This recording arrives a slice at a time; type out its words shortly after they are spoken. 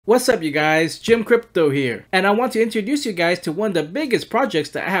What's up you guys, Jim Crypto here, and I want to introduce you guys to one of the biggest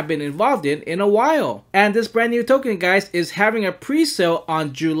projects that I have been involved in a while. And this brand new token, guys, is having a pre-sale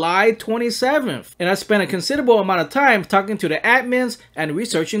on July 27th. And I spent a considerable amount of time talking to the admins and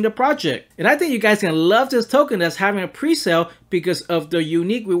researching the project. And I think you guys can love this token that's having a pre-sale because of the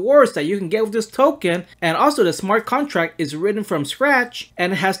unique rewards that you can get with this token, and also the smart contract is written from scratch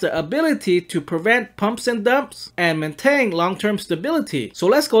and has the ability to prevent pumps and dumps and maintain long-term stability. So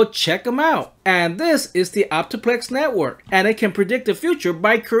let's go check them out. And this is the Octaplex network, and it can predict the future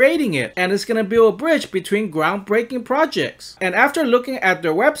by creating it, and it's gonna build a bridge between groundbreaking projects. And after looking at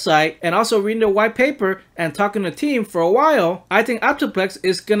their website and also reading their white paper and talking to the team for a while, I think Octaplex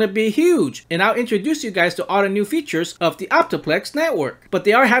is gonna be huge. And I'll introduce you guys to all the new features of the Octaplex network. But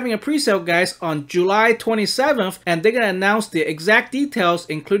they are having a pre-sale, guys, on July 27th, and they're gonna announce the exact details,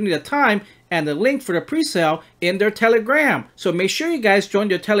 including the time and the link for the pre-sale in their Telegram. So make sure you guys join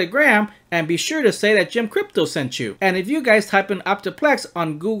their Telegram and be sure to say that Jim Crypto sent you. And if you guys type in Octaplex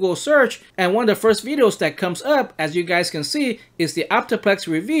on Google search, and one of the first videos that comes up, as you guys can see, is the Octaplex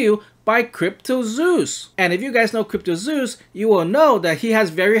review by Crypto Zeus. And if you guys know Crypto Zeus, you will know that he has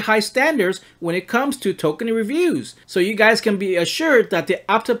very high standards when it comes to token reviews. So you guys can be assured that the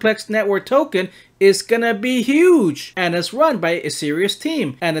Octaplex network token is gonna be huge, and it's run by a serious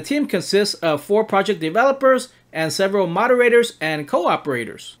team. And the team consists of 4 project developers and several moderators and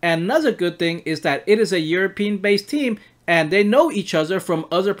co-operators. And another good thing is that it is a European-based team, and they know each other from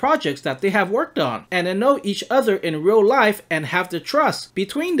other projects that they have worked on. And they know each other in real life and have the trust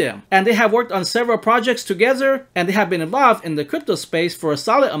between them. And they have worked on several projects together, and they have been involved in the crypto space for a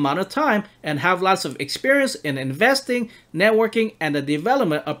solid amount of time and have lots of experience in investing, networking, and the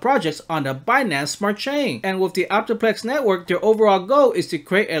development of projects on the Binance Smart Chain. And with the Octaplex network, their overall goal is to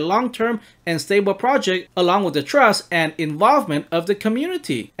create a long-term and stable project along with the trust and involvement of the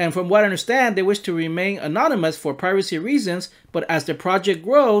community. And from what I understand, they wish to remain anonymous for privacy reasons, but as the project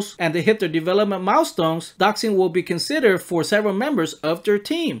grows and they hit their development milestones, doxing will be considered for several members of their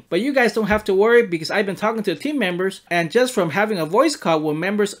team. But you guys don't have to worry, because I've been talking to team members, and just from having a voice call with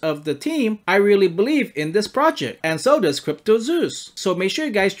members of the team, I really believe in this project, and so does Crypto Zeus. So make sure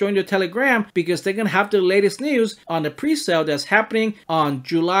you guys join their Telegram, because they're gonna have the latest news on the pre-sale that's happening on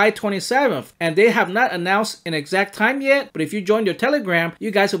July 27th. And they have not announced an exact time yet, but if you join their Telegram,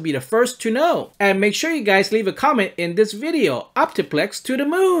 you guys will be the first to know. And make sure you guys leave a comment in this video, Octaplex to the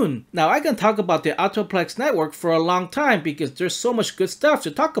moon. Now I can talk about the Octaplex network for a long time because there's so much good stuff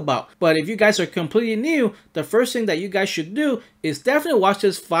to talk about. But if you guys are completely new, the first thing that you guys should do is definitely watch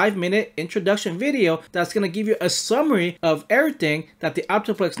this 5-minute introduction video that's going to give you a summary of everything that the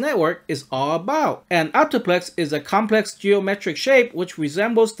Octaplex network is all about. And Octaplex is a complex geometric shape which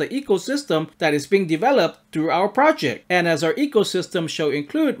resembles the ecosystem that is being developed through our project. And as our ecosystem shall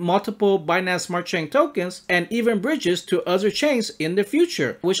include multiple Binance Smart Chain tokens and even bridges to other chains in the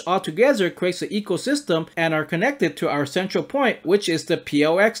future, which altogether creates an ecosystem and are connected to our central point, which is the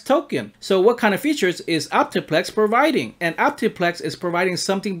POX token. So what kind of features is Octaplex providing? And Octaplex is providing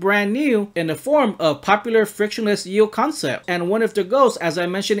something brand new in the form of popular frictionless yield concept. And one of the goals, as I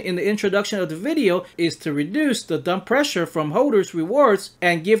mentioned in the introduction of the video, is to reduce the dump pressure from holders' rewards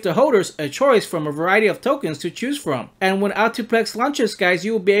and give the holders a choice from a variety of tokens to choose from. And when Octaplex launches, guys,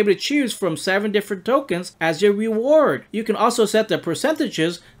 you will be able to choose from 7 different tokens as your reward. You can also set the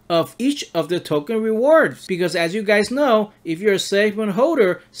percentages of each of the token rewards, because as you guys know, if you're a Safemoon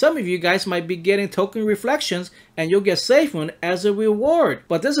holder, some of you guys might be getting token reflections and you'll get Safemoon as a reward.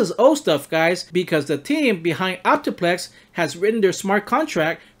 But this is old stuff, guys, because the team behind Octaplex has written their smart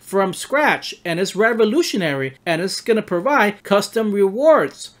contract from scratch, and it's revolutionary, and it's gonna provide custom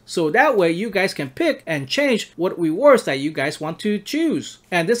rewards. So that way you guys can pick and change what rewards that you guys want to choose.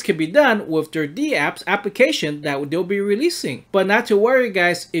 And this can be done with their dApps application that they'll be releasing. But not to worry,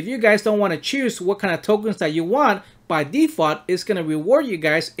 guys, if you guys don't want to choose what kind of tokens that you want, by default, it's going to reward you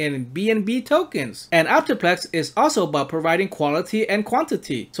guys in BNB tokens. And Octaplex is also about providing quality and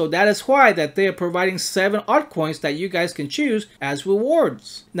quantity. So that is why that they are providing 7 altcoins that you guys can choose as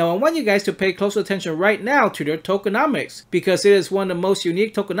rewards. Now I want you guys to pay close attention right now to their tokenomics, because it is one of the most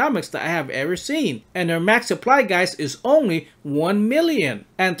unique tokenomics that I have ever seen. And their max supply, guys, is only 1 million.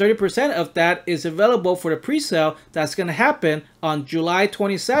 And 30% of that is available for the pre-sale that's going to happen on July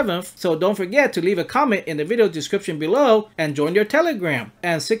 27th. So don't forget to leave a comment in the video description below and join their Telegram.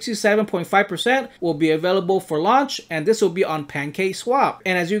 And 67.5% will be available for launch, and this will be on PancakeSwap.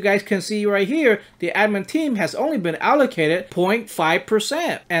 And as you guys can see right here, the admin team has only been allocated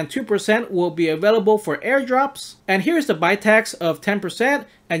 0.5%, and 2% will be available for airdrops. And here's the buy tax of 10%,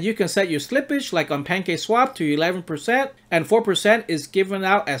 and you can set your slippage like on PancakeSwap to 11%, and 4% is given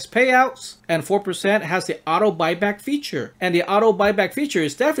out as payouts, and 4% has the auto buyback feature. And the auto buyback feature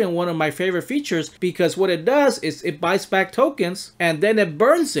is definitely one of my favorite features because what it does is it buys back tokens and then it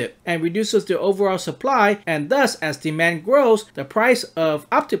burns it and reduces the overall supply, and thus as demand grows, the price of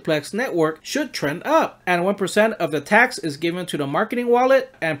Octaplex network should trend up. And 1% of the tax is given to the marketing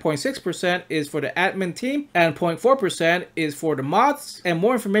wallet, and 0.6% is for the admin team, and 0.4% is for the mods. And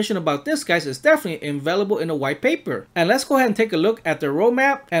more information about this, guys, is definitely available in the white paper. And let's go ahead and take a look at the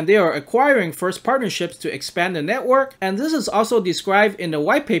roadmap. And they are acquiring first partnerships to expand the network, and this is also described in the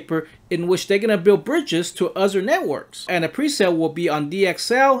white paper, in which they're gonna build bridges to other networks. And the pre-sale will be on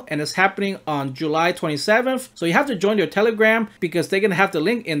DXL, and it's happening on July 27th. So you have to join their Telegram because they're gonna have the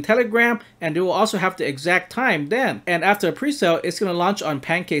link in Telegram, and they will also have the exact time then. And after the pre-sale, it's gonna launch on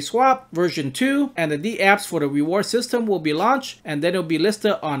PancakeSwap version 2, and the D-apps for the reward system will be launched, and then it'll be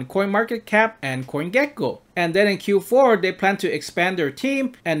listed on CoinMarketCap and CoinGecko. And then in Q4, they plan to expand their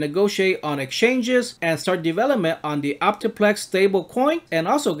team and negotiate on exchanges and start development on the Octaplex stablecoin, and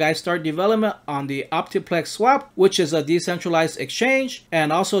also guys start development on the Octaplex Swap, which is a decentralized exchange,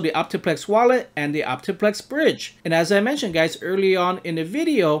 and also the Octaplex wallet and the Octaplex bridge. And as I mentioned guys early on in the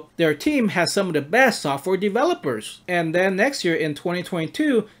video, their team has some of the best software developers. And then next year in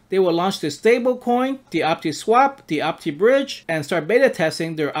 2022, they will launch the stablecoin, the OptiSwap, the OptiBridge, and start beta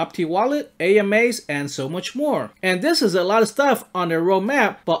testing their Opti wallet, AMAs, and so much more. And this is a lot of stuff on their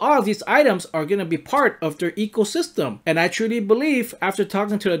roadmap, but all of these items are going to be part of their ecosystem. And I truly believe, after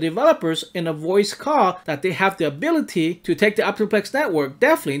talking to the developers in a voice call, that they have the ability to take the Octaplex network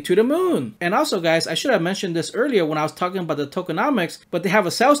definitely to the moon. And also guys, I should have mentioned this earlier when I was talking about the tokenomics, but they have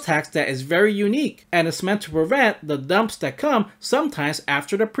a sales tax that is very unique, and it's meant to prevent the dumps that come sometimes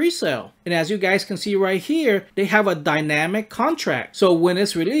after the pre-sale. And as you guys can see right here, they have a dynamic contract. So when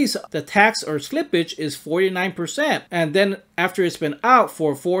it's released, the tax or slippage is 49%. And then after it's been out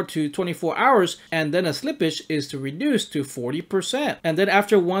for 4 to 24 hours, and then a slippage is to reduce to 40%. And then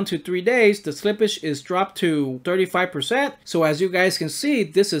after 1 to 3 days, the slippage is dropped to 35%. So as you guys can see,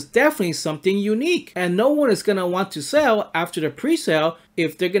 this is definitely something unique. And no one is going to want to sell after the pre-sale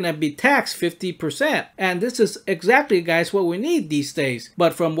if they're going to be taxed 50%. And this is exactly, guys, what we need these days.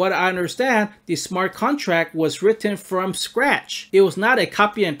 But from what I understand, the smart contract was written from scratch. It was not a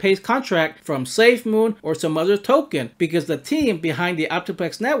copy and paste contract from Safemoon or some other token, because the team behind the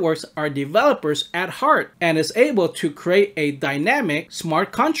Octaplex networks are developers at heart and is able to create a dynamic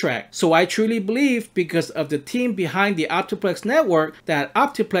smart contract. So I truly believe, because of the team behind the Octaplex network, that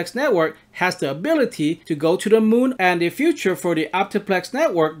Octaplex network has the ability to go to the moon, and the future for the Octaplex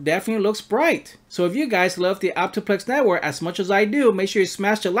network definitely looks bright. So if you guys love the Octaplex network as much as I do, make sure you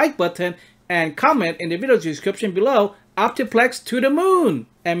smash the like button and comment in the video description below, Octaplex to the moon.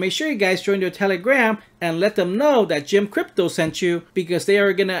 And make sure you guys join their Telegram and let them know that Jim Crypto sent you, because they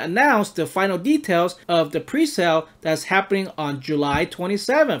are going to announce the final details of the pre-sale that's happening on July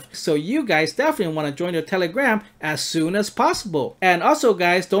 27th. So you guys definitely want to join their Telegram as soon as possible. And also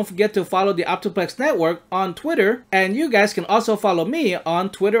guys, don't forget to follow the Octaplex network on Twitter, and you guys can also follow me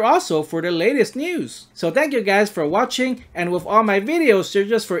on Twitter also for the latest news. So thank you guys for watching, and with all my videos, they're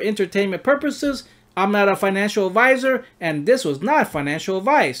just for entertainment purposes. I'm not a financial advisor, and this was not financial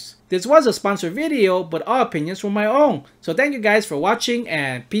advice. This was a sponsored video, but all opinions were my own. So thank you guys for watching,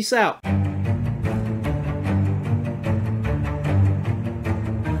 and peace out.